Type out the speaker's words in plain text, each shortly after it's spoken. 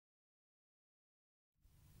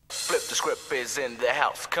the script is in the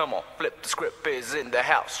house. Come on, flip the script is in the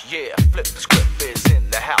house. Yeah, flip the script is in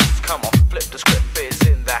the house. Come on, flip the script is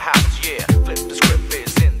in the house. Yeah, flip the script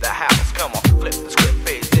is in the house. Come on, flip the script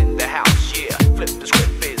is in the house. Yeah, flip the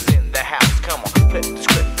script is in the house. Come on, flip the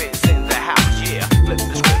script is in the house. Yeah, flip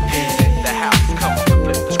the script is in the house. Come on,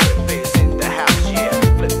 flip the script is in the house. Yeah,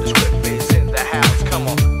 flip the script is in the house. Come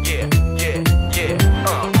on, yeah, yeah, yeah.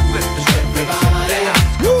 Flip the script is in the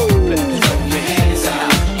house. Flip the script is in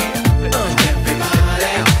the house.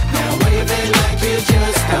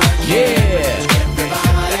 Yeah.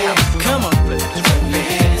 Come on.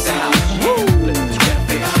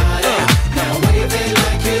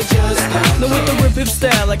 Now with the rip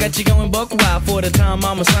style, I got you going buck wild. For the time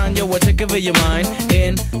I'ma sign yo, what take over your mind.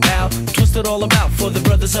 In, out, twist it all about. For the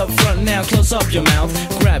brothers up front now, close up your mouth.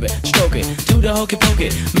 Grab it, stroke it, do the hokey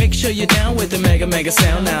pokey. Make sure you're down with the mega mega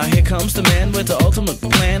sound. Now here comes the man with the ultimate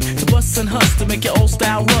plan to bust and hust to make your old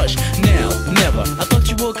style rush. Now, never, I thought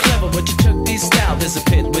you were clever, but you took these style. There's a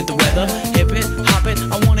pit with the weather. Hip it, hop it,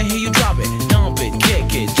 I wanna hear you drop it. Dump it,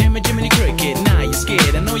 kick it, Jimmy the cricket. Now you're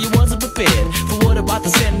scared, I know you wasn't prepared for what about to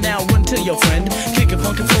send. Now run to your friend, kick it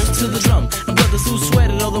funky close to the drum. And brothers who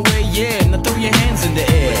sweated all the way, yeah. Now throw your hands in the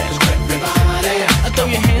air. I throw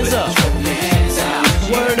your hands up.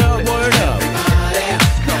 Word up, word up.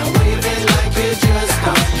 Now wave it like you just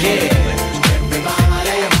don't. Yeah.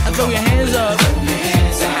 I throw your hands up.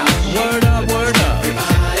 Word up, word up.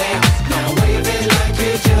 Now wave it like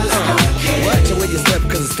you just don't. Watch the way you step,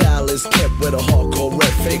 cause the style is kept with a hardcore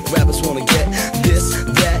rap. Fake rappers wanna get this,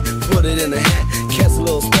 that, put it in a hat. Cast a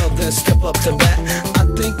little spell, then step up to bat. I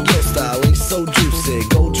think your style ain't so juicy.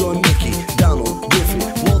 Go join Mickey, Donald, Goofy,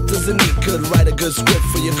 Walters and Neat could write a good script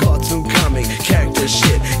for your cartoon comic character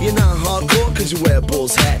shit. You're not hardcore cause you wear a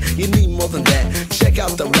bull's hat. You need more than that. Check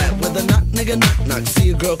out the rap with a knock, nigga, knock, knock.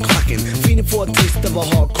 See a girl clocking, feeding for a taste of a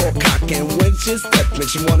hardcore cocking. When she step and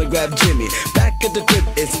she wanna grab Jimmy. Back at the crib,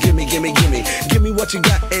 it's gimme, gimme, gimme. Give me what you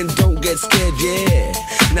got and don't get scared, yeah.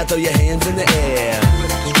 Now throw your hands in the air.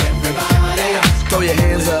 Throw your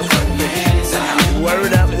hands up.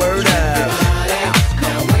 Word up, word up.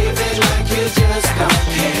 Now wave it like you just don't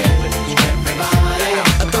care.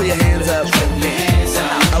 Throw your hands up.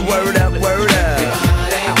 Word up, word up.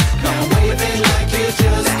 Now wave it like you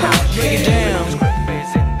just don't care. Break it down. Flip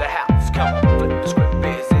the script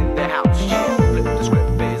is in the house. Yeah. Flip the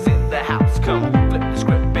script is in the house. Come on, flip the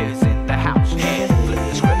script is in the house. Yeah. Flip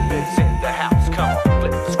the script is in the house. Come on,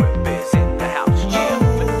 flip the script is in the house. Yeah.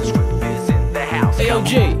 Flip the script is in the house.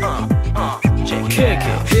 AOG. Kick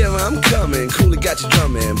it. Here I'm coming, Cooly got you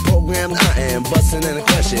drumming. Programmed I am, busting and a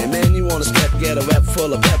crushing. Man, you wanna step, get a rap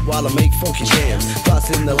full of pep while I make funky jams. Boss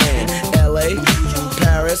in the land, LA,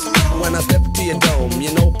 Paris. When I step to your dome,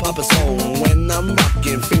 you know Papa's home. When I'm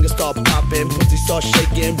rocking, fingers start popping, pussy start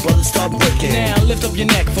shaking, brothers start breaking. Now lift up your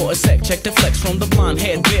neck for a sec, check the flex from the blonde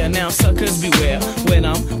head beer. Now suckers beware, when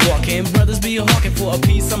I'm walking, brothers be hawking for a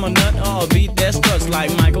piece of my nut or a beat that struts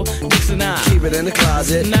like Michael Dixon. I keep it in the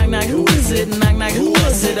closet. Knock knock, who is it? Knock knock, who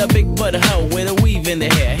was it? A big butt hoe with a weave in the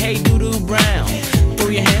hair. Hey, doo-doo brown, throw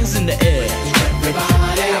your hands in the air.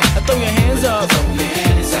 Throw your hands up.